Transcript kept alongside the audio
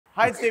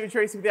Hi, it's David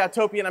Tracy with the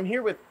Autopian. I'm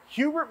here with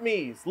Huibert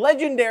Mees,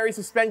 legendary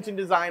suspension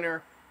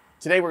designer.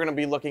 Today we're going to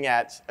be looking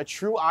at a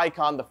true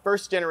icon, the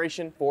first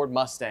generation Ford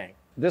Mustang.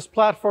 This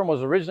platform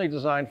was originally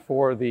designed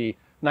for the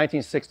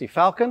 1960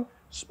 Falcon,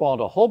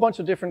 spawned a whole bunch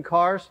of different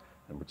cars,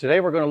 and today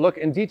we're going to look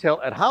in detail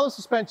at how the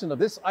suspension of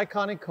this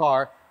iconic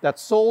car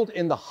that's sold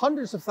in the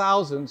hundreds of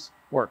thousands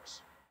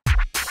works.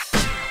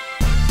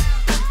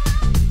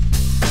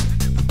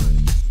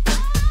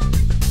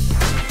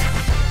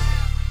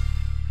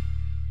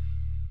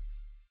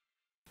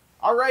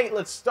 All right,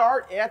 let's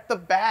start at the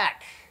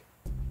back.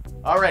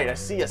 All right, I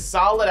see a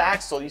solid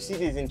axle. You see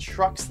these in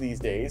trucks these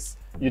days.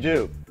 You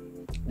do.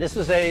 This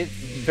is a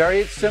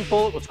very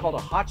simple, what's called a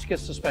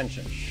Hotchkiss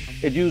suspension.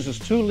 It uses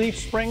two leaf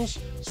springs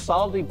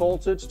solidly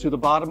bolted to the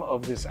bottom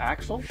of this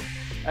axle,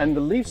 and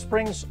the leaf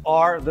springs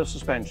are the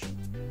suspension.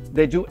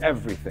 They do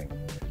everything.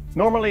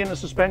 Normally in a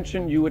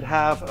suspension, you would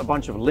have a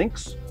bunch of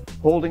links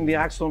holding the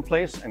axle in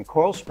place and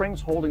coil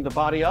springs holding the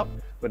body up.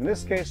 But in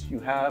this case, you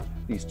have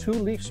these two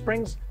leaf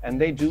springs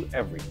and they do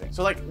everything.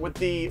 So like with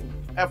the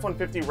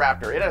F-150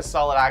 Raptor, it has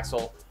solid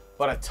axle,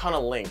 but a ton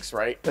of links,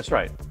 right? That's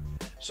right.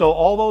 So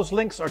all those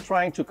links are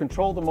trying to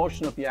control the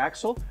motion of the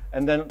axle,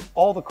 and then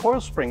all the coil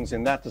springs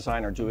in that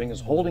design are doing is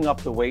holding up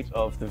the weight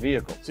of the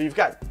vehicle. So you've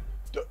got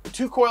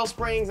two coil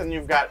springs and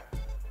you've got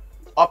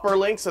upper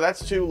links, so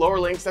that's two, lower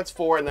links, that's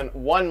four, and then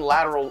one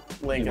lateral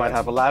link. You might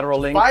have a lateral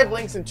link. 5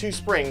 links and 2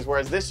 springs,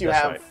 whereas this you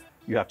have... Right.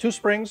 You have 2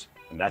 springs,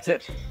 and that's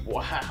it.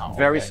 Wow.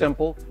 Very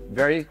simple,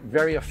 very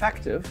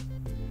effective.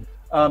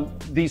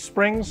 These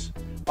springs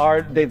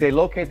are, they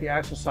locate the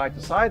axle side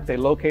to side, they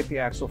locate the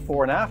axle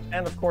fore and aft,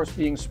 and of course,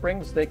 being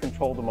springs, they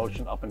control the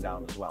motion up and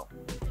down as well.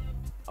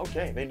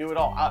 Okay, they do it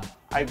all.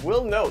 I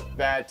will note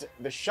that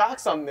the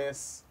shocks on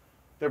this,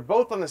 they're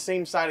both on the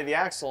same side of the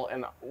axle,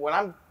 and when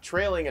I'm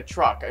trailing a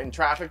truck in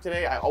traffic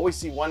today, I always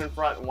see one in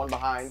front and one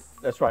behind.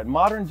 That's right.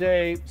 Modern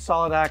day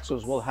solid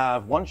axles will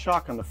have one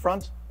shock on the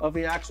front of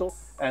the axle,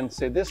 and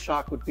say this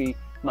shock would be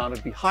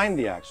mounted behind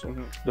the axle.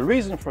 Mm-hmm. The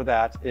reason for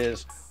that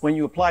is when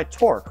you apply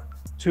torque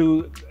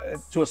to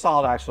a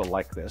solid axle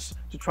like this,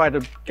 to try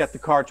to get the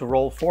car to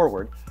roll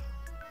forward,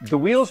 the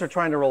wheels are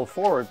trying to roll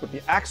forward, but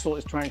the axle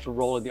is trying to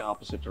roll in the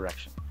opposite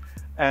direction.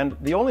 And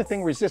the only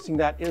thing resisting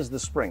that is the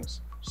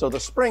springs. So the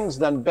springs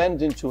then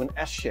bend into an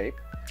S shape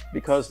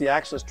because the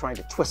axle is trying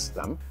to twist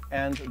them.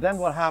 And then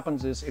what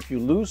happens is if you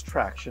lose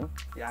traction,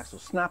 the axle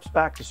snaps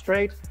back to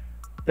straight,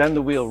 then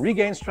the wheel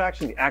regains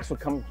traction, the axle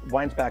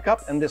winds back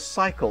up, and this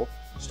cycle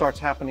starts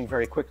happening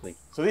very quickly.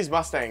 So these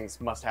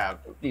Mustangs must have...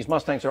 These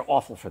Mustangs are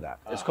awful for that.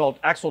 It's called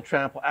axle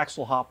trample,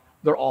 axle hop.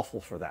 They're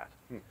awful for that.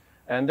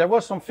 And there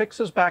was some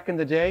fixes back in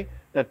the day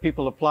that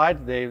people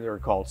applied. They're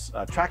called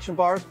traction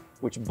bars,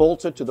 which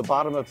bolted to the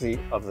bottom of the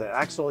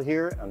axle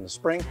here and the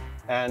spring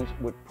and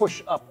would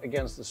push up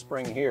against the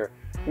spring here.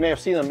 You may have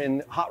seen them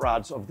in hot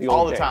rods of the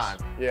old days. All the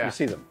time, yeah. You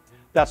see them.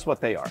 That's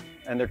what they are.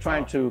 And they're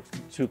trying to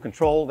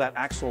control that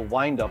axle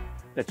wind-up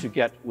that you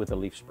get with a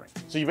leaf spring.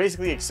 So you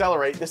basically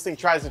accelerate, this thing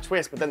tries to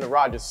twist, but then the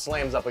rod just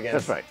slams up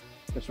against. That's right.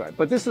 That's right.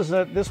 But this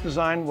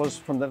design was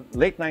from the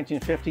late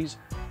 1950s.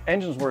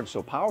 Engines weren't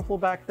so powerful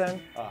back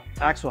then.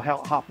 Axle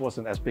hop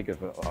wasn't as big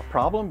of a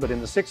problem, but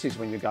in the 60s,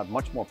 when you got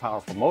much more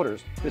powerful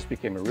motors, this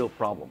became a real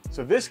problem.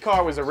 So this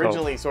car was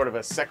originally sort of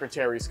a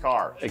secretary's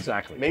car.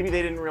 Exactly. Maybe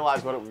they didn't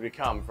realize what it would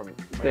become from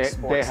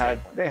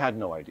they had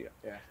no idea.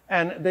 Yeah.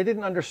 And they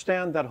didn't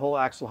understand that whole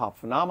axle hop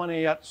phenomena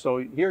yet. So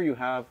here you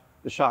have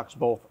the shocks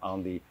both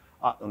on the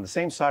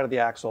same side of the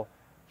axle.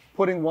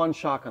 Putting one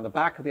shock on the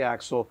back of the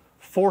axle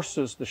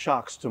forces the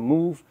shocks to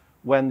move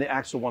when the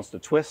axle wants to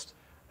twist,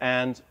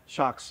 and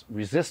shocks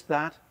resist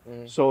that.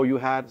 So you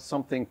had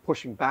something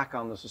pushing back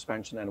on the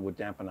suspension and it would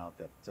dampen out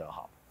that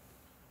hop.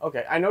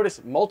 Okay, I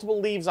noticed multiple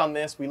leaves on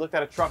this. We looked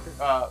at a truck,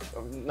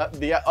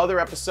 the other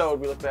episode,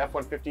 we looked at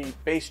F-150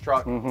 base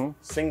truck,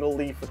 single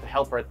leaf with the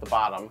helper at the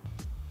bottom.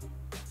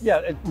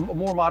 Yeah,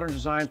 more modern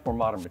designs, more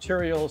modern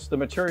materials. The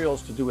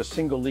materials to do a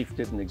single leaf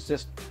didn't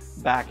exist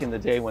back in the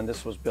day when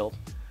this was built.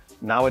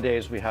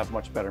 Nowadays, we have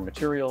much better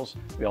materials.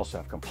 We also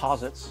have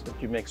composites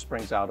that you make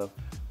springs out of.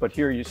 But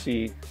here you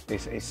see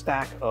a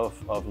stack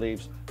of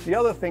leaves. The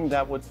other thing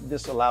that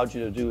this allowed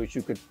you to do is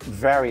you could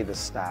vary the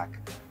stack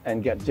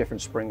and get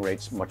different spring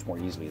rates much more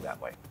easily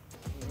that way.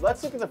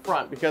 Let's look at the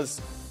front,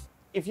 because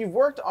if you've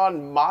worked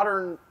on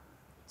modern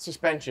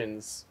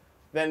suspensions,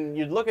 then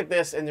you'd look at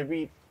this and there'd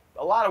be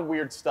a lot of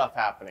weird stuff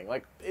happening.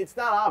 Like, it's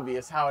not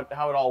obvious how it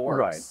all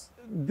works.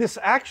 Right. This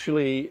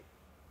actually,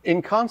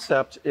 in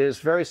concept, is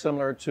very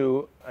similar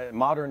to a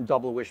modern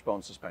double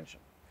wishbone suspension.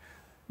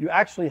 You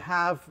actually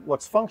have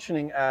what's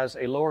functioning as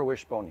a lower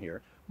wishbone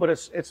here, but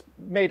it's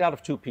made out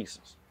of 2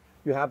 pieces.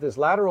 You have this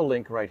lateral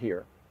link right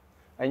here,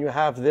 and you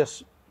have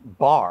this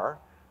bar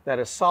that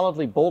is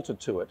solidly bolted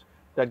to it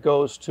that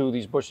goes to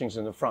these bushings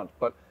in the front.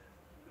 But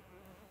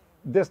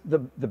the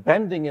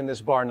bending in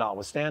this bar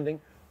notwithstanding,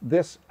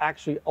 this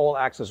actually all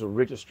acts as a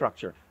rigid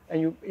structure.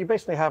 And you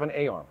basically have an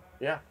A-arm.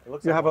 Yeah, it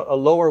looks You have a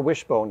lower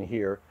wishbone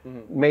here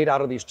made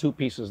out of these 2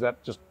 pieces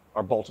that just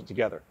are bolted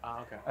together.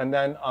 Okay. And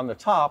then on the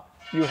top,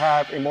 you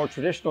have a more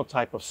traditional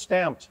type of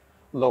stamped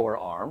lower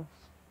arm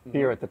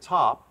here at the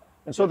top.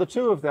 And so the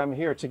two of them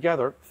here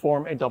together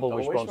form a double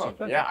wishbone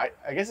suspension. Yeah,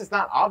 I guess it's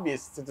not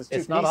obvious since it's two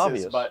pieces, not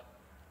obvious, but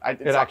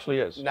it actually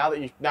is. Now that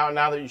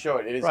you show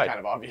it, it is kind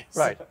of obvious.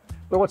 Right.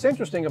 But what's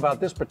interesting about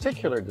this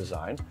particular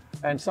design,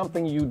 and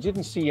something you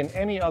didn't see in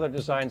any other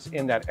designs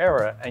in that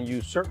era, and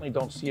you certainly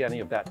don't see any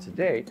of that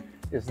today,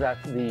 is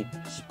that the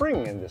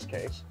spring in this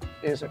case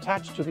is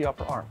attached to the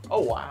upper arm.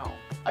 Oh, wow.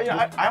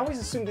 I always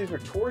assumed these were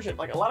torsion.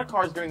 Like a lot of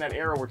cars during that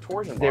era were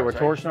torsion bars. They were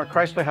torsion.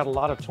 Chrysler had a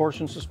lot of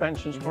torsion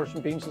suspensions, torsion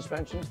beam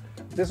suspensions.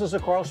 This is a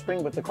coil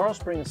spring, but the coil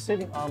spring is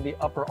sitting on the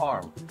upper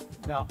arm.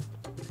 Now,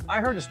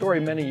 I heard a story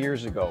many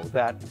years ago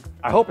that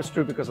I hope it's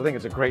true because I think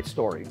it's a great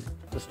story.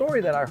 The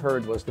story that I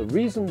heard was the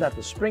reason that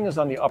the spring is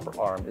on the upper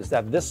arm is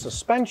that this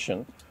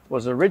suspension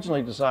was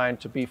originally designed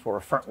to be for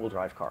a front-wheel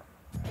drive car.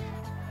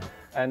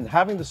 And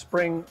having the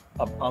spring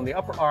up on the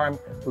upper arm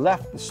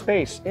left the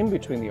space in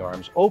between the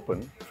arms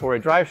open for a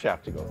drive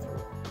shaft to go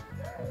through.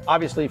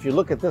 Obviously, if you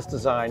look at this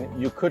design,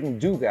 you couldn't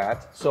do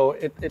that. So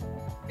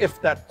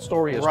if that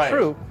story is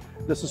true,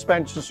 the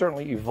suspension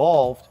certainly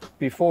evolved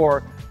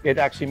before it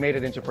actually made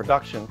it into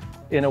production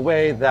in a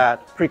way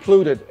that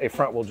precluded a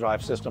front-wheel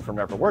drive system from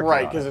ever working.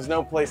 Right, because there's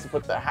no place to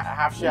put the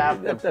half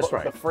shaft,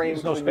 the frame,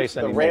 there's no space the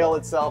anymore. rail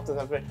itself doesn't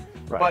have space.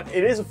 Right. But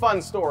it is a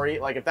fun story,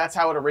 like if that's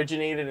how it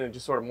originated and it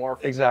just sort of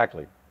morphed.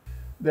 Exactly.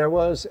 There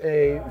was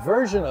a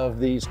version of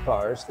these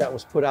cars that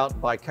was put out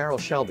by Carroll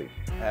Shelby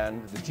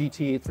and the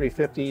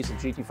GT350s and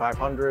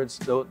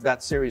GT500s,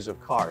 that series of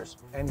cars.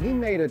 And he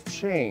made a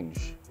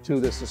change to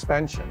the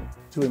suspension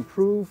to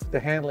improve the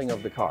handling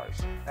of the cars.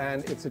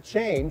 And it's a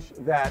change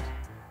that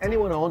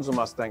anyone who owns a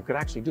Mustang could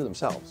actually do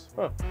themselves.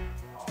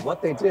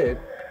 What they did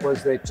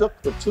was they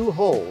took the two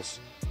holes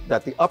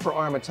that the upper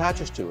arm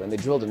attaches to and they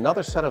drilled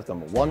another set of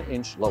them 1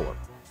 inch lower.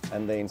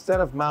 And they, instead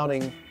of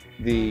mounting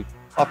the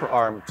upper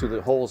arm to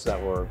the holes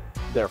that were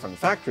there from the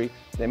factory,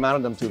 they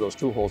mounted them to those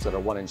two holes that are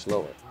 1 inch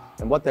lower.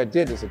 And what that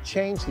did is it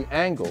changed the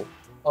angle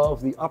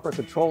of the upper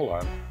control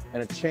arm,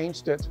 and it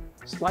changed it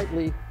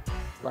slightly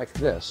like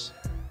this,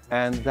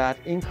 and that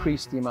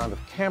increased the amount of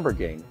camber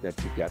gain that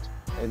you get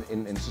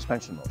in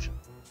suspension motion,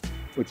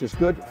 which is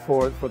good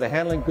for the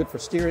handling, good for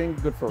steering,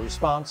 good for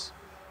response,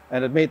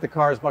 and it made the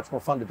cars much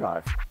more fun to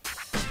drive.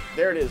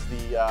 There it is,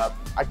 the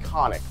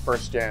iconic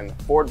first-gen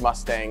Ford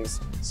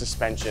Mustang's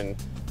suspension,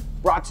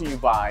 brought to you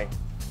by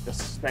the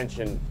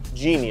suspension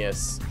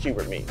genius,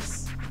 Huibert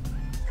Mees.